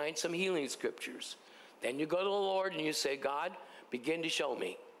Word and find some healing scriptures. Then you go to the Lord and you say, God, begin to show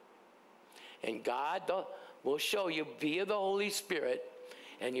me. And God will show you via the Holy Spirit,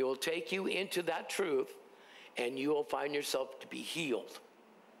 and he will take you into that truth, and you will find yourself to be healed.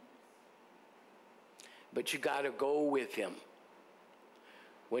 But you got to go with him.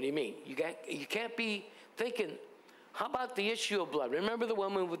 What do you mean? You can't be thinking, how about the issue of blood? Remember the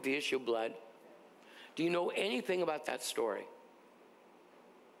woman with the issue of blood? Do you know anything about that story?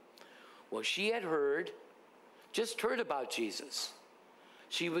 Well, she had just heard about Jesus.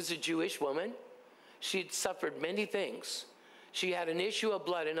 She was a Jewish woman. She'd suffered many things. She had an issue of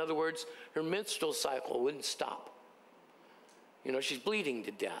blood. In other words, her menstrual cycle wouldn't stop. You know, she's bleeding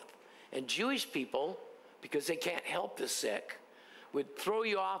to death. And Jewish people, because they can't help the sick, would throw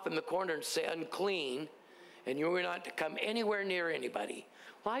you off in the corner and say unclean, and you were not to come anywhere near anybody.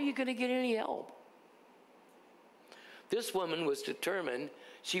 Why are you going to get any help? This woman was determined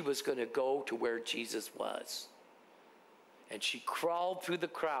she was going to go to where Jesus was. And she crawled through the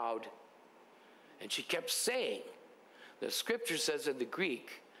crowd, and she kept saying, the scripture says in the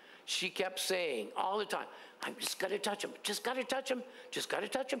Greek, she kept saying all the time, I'm just got to touch him, just got to touch him, just got to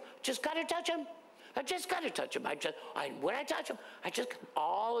touch him, just got to touch him. I just got to touch him. When I touch him,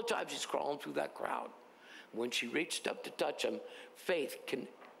 all the time she's crawling through that crowd. When she reached up to touch him, faith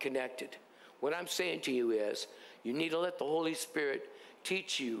connected. What I'm saying to you is, you need to let the Holy Spirit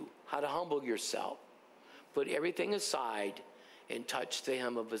teach you how to humble yourself. Put everything aside and touch the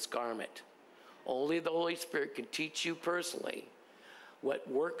hem of his garment. Only the Holy Spirit can teach you personally what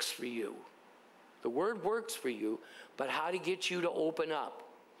works for you. The Word works for you, but how to get you to open up.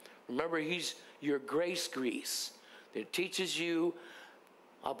 Remember, he's your grace grease that teaches you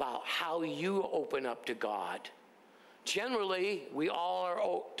about how you open up to God. Generally, we all are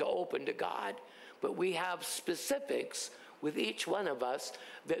to open to God, but we have specifics with each one of us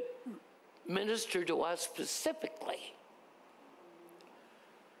that minister to us specifically.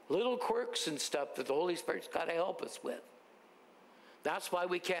 Little quirks and stuff that the Holy Spirit's got to help us with. That's why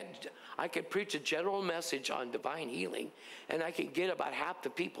I could preach a general message on divine healing, and I could get about half the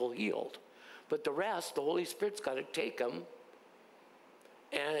people healed. But the rest, the Holy Spirit's got to take them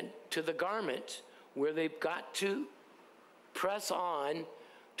and to the garment where they've got to press on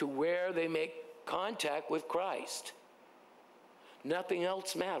to where they make contact with Christ. Nothing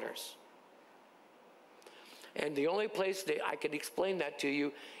else matters. And the only place that I can explain that to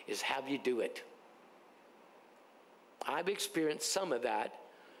you is have you do it. I've experienced some of that,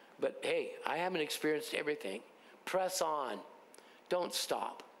 but hey, I haven't experienced everything. Press on. Don't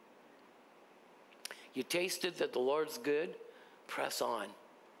stop. You tasted that the Lord's good? Press on.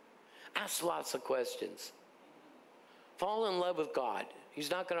 Ask lots of questions. Fall in love with God.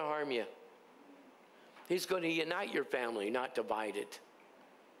 He's not going to harm you. He's going to unite your family, not divide it.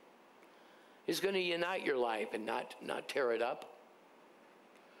 He's going to unite your life and not tear it up.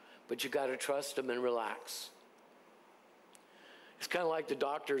 But you got to trust him and relax. It's kind of like the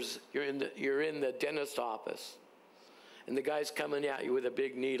doctors. You're in the dentist office, and the guy's coming at you with a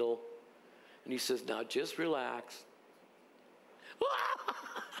big needle, and he says, "Now just relax."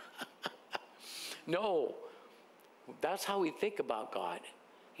 No, that's how we think about God.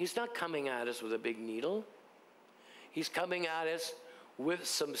 He's not coming at us with a big needle. He's coming at us with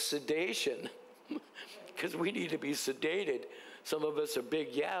some sedation, because we need to be sedated. Some of us are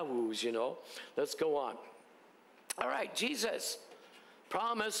big yahoos, you know. Let's go on. All right, Jesus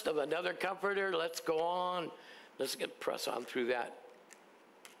promised of another comforter. Let's go on. Let's press on through that.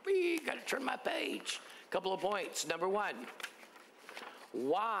 Got to turn my page. A couple of points. Number one,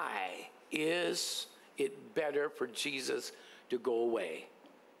 why is it better for Jesus to go away?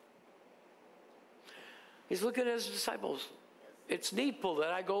 He's looking at his disciples. It's needful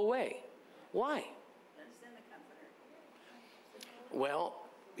that I go away. Why? Well,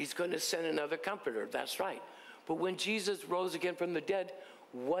 He's going to send another comforter. That's right. But when Jesus rose again from the dead,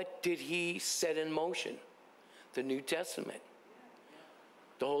 what did he set in motion? The New Testament,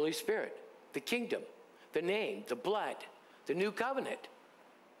 the Holy Spirit, the kingdom, the name, the blood, the new covenant,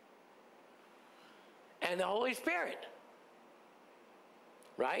 and the Holy Spirit.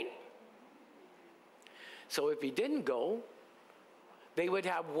 Right? So if he didn't go, they would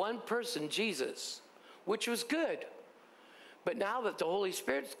have one person, Jesus, which was good. But now that the Holy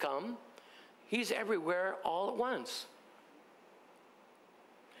Spirit's come, he's everywhere all at once.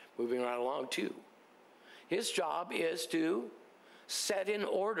 Moving right along too. His job is to set in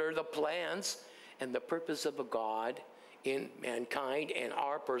order the plans and the purpose of a God in mankind and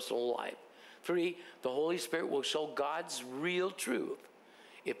our personal life. 3, the Holy Spirit will show God's real truth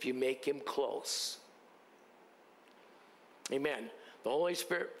if you make him close. Amen. The Holy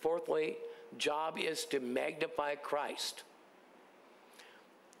Spirit, fourthly, job is to magnify Christ.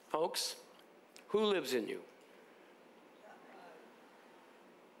 Folks, who lives in you?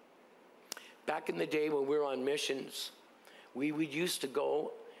 Back in the day when we were on missions, we used to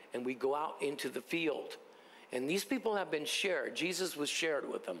go and we go out into the field. And these people have been shared. Jesus was shared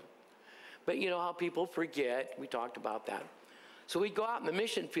with them. But you know how people forget. We talked about that. So we'd go out in the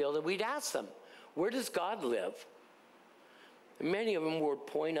mission field and we'd ask them, where does God live? And many of them would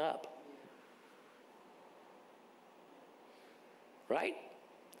point up. Right?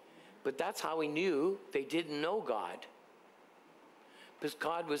 But that's how we knew they didn't know God. Because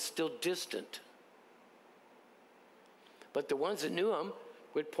God was still distant. But the ones that knew him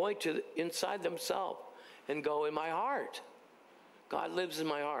would point to inside themselves and go, in my heart. God lives in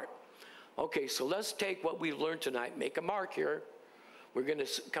my heart. Okay, so let's take what we've learned tonight, make a mark here. We're going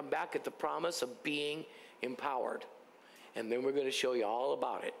to come back at the promise of being empowered. And then we're going to show you all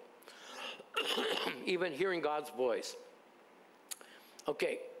about it. Even hearing God's voice.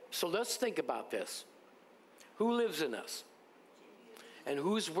 Okay, so let's think about this. Who lives in us? And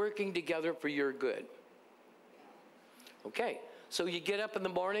who's working together for your good? Okay, so you get up in the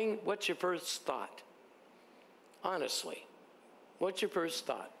morning, what's your first thought? Honestly, what's your first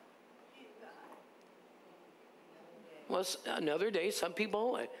thought? Well, it's another day. Some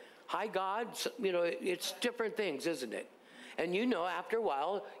people, hi God, you know, it's different things, isn't it? And you know, after a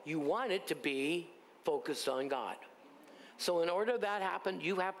while, you want it to be focused on God. So in order that happen,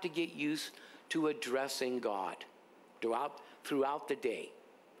 you have to get used to addressing God throughout the day.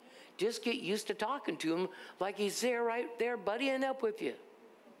 Just get used to talking to him like he's there, right there, buddying up with you.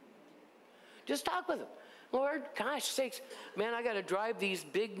 Just talk with him. Lord, gosh sakes, man, I got to drive these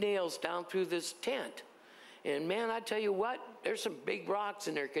big nails down through this tent. And man, I tell you what, there's some big rocks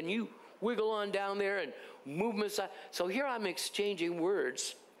in there. Can you wiggle on down there and move them aside? So here I'm exchanging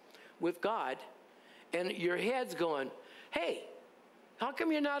words with God, and your head's going, hey, how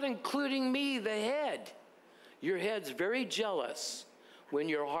come you're not including me, the head? Your head's very jealous when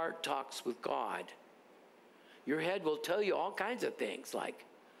your heart talks with God. Your head will tell you all kinds of things like,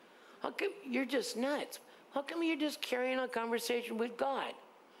 how come you're just nuts? How come you're just carrying on a conversation with God?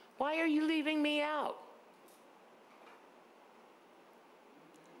 Why are you leaving me out?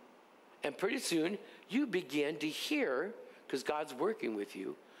 And pretty soon, you begin to hear, because God's working with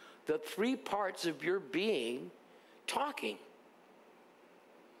you, the 3 parts of your being talking.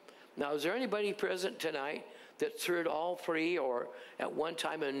 Now, is there anybody present tonight that's heard all 3 or at one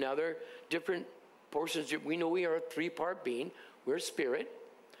time or another, different portions? We know we are a 3-part being. We're spirit,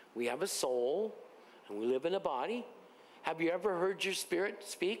 we have a soul, and we live in a body. Have you ever heard your spirit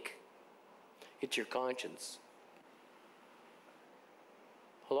speak? It's your conscience.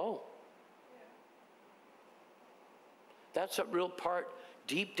 Hello? That's a real part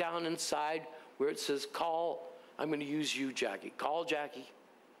deep down inside where it says, call, I'm going to use you, Jackie. Call Jackie.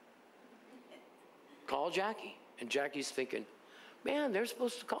 Call Jackie. And Jackie's thinking, man, they're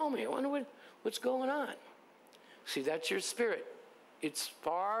supposed to call me. I wonder what's going on. See, that's your spirit. It's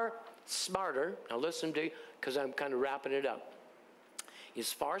far smarter. Now listen to, because I'm kind of wrapping it up.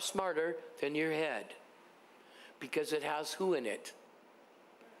 It's far smarter than your head because it has who in it?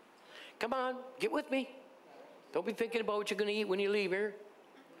 Come on, get with me. Don't be thinking about what you're going to eat when you leave here.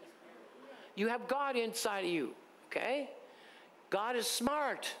 You have God inside of you, okay? God is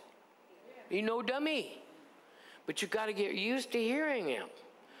smart. He's no dummy. But you've got to get used to hearing him.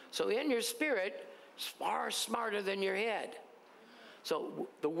 So in your spirit, it's far smarter than your head. So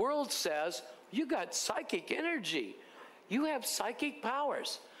the world says, you got psychic energy. You have psychic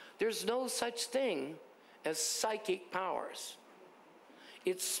powers. There's no such thing as psychic powers.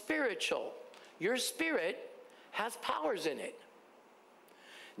 It's spiritual. Your spirit has powers in it.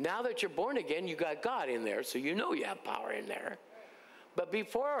 Now that you're born again, you got God in there, so you know you have power in there. But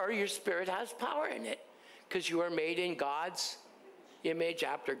before, your spirit has power in it because you are made in God's image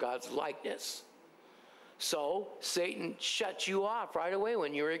after God's likeness. So Satan shuts you off right away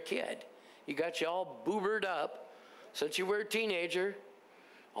when you were a kid. He got you all boobered up since you were a teenager,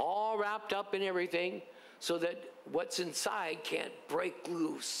 all wrapped up in everything, so that what's inside can't break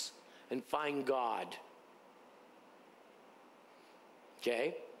loose and find God.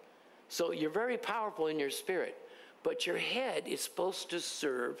 Okay? So you're very powerful in your spirit, but your head is supposed to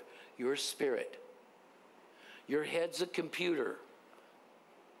serve your spirit. Your head's a computer,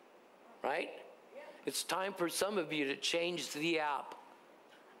 right? It's time for some of you to change the app.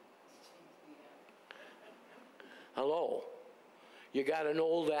 Hello? You got an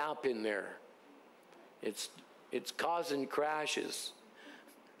old app in there. It's causing crashes.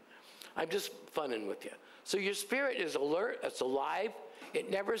 I'm just funning with you. So your spirit is alert, it's alive, it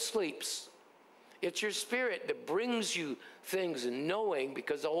never sleeps. It's your spirit that brings you things and knowing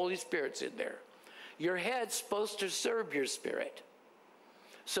because the Holy Spirit's in there. Your head's supposed to serve your spirit.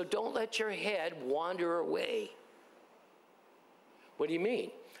 So don't let your head wander away. What do you mean?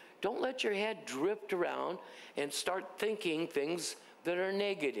 Don't let your head drift around and start thinking things that are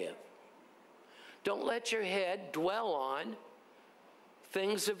negative. Don't let your head dwell on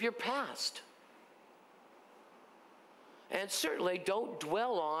things of your past. And certainly don't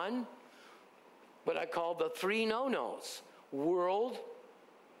dwell on what I call the 3 no-nos: world,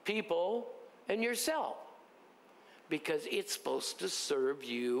 people, and yourself. Because it's supposed to serve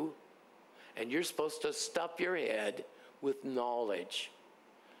you, and you're supposed to stuff your head with knowledge.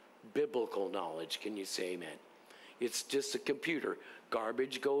 Biblical knowledge. Can you say amen? It's just a computer.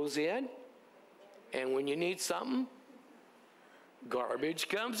 Garbage goes in, and when you need something, garbage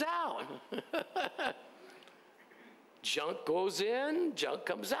comes out. Junk goes in, junk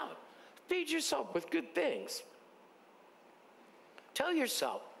comes out. Feed yourself with good things. Tell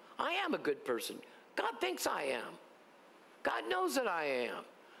yourself, I am a good person. God thinks I am. God knows that I am.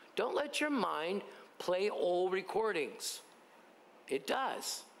 Don't let your mind play old recordings. It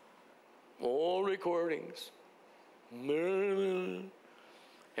does. Old recordings. And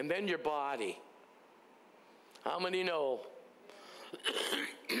then your body. How many know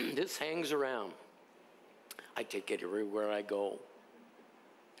this hangs around? I take it everywhere I go.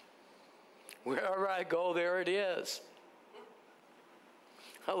 Wherever I go, there it is.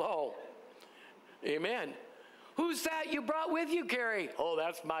 Hello. Amen. Who's that you brought with you, Kerry? Oh,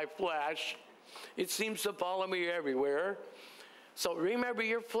 that's my flesh. It seems to follow me everywhere. So remember,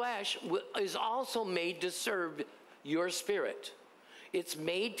 your flesh is also made to serve your spirit. It's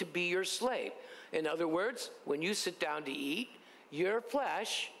made to be your slave. In other words, when you sit down to eat, your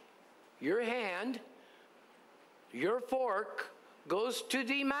flesh, your hand, your fork goes to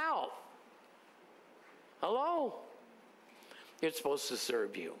the mouth. Hello? It's supposed to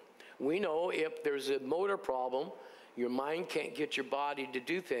serve you. We know if there's a motor problem, your mind can't get your body to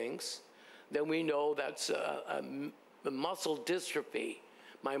do things, then we know that's a muscle dystrophy.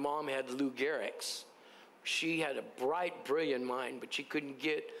 My mom had Lou Gehrig's. She had a bright, brilliant mind, but she couldn't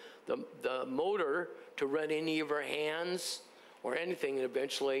get the motor to run any of her hands or anything, and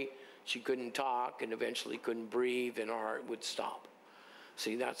eventually she couldn't talk, and eventually couldn't breathe, and her heart would stop.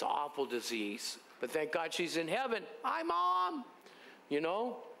 See, that's an awful disease. But thank God she's in heaven. Hi, Mom! You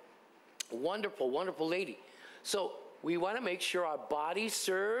know? Wonderful, wonderful lady. So we want to make sure our body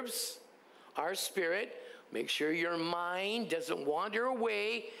serves our spirit. Make sure your mind doesn't wander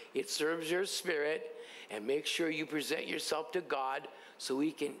away. It serves your spirit. And make sure you present yourself to God so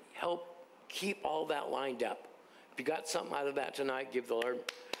He can help keep all that lined up. If you got something out of that tonight, give the Lord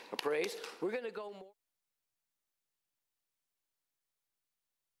a praise. We're going to go more.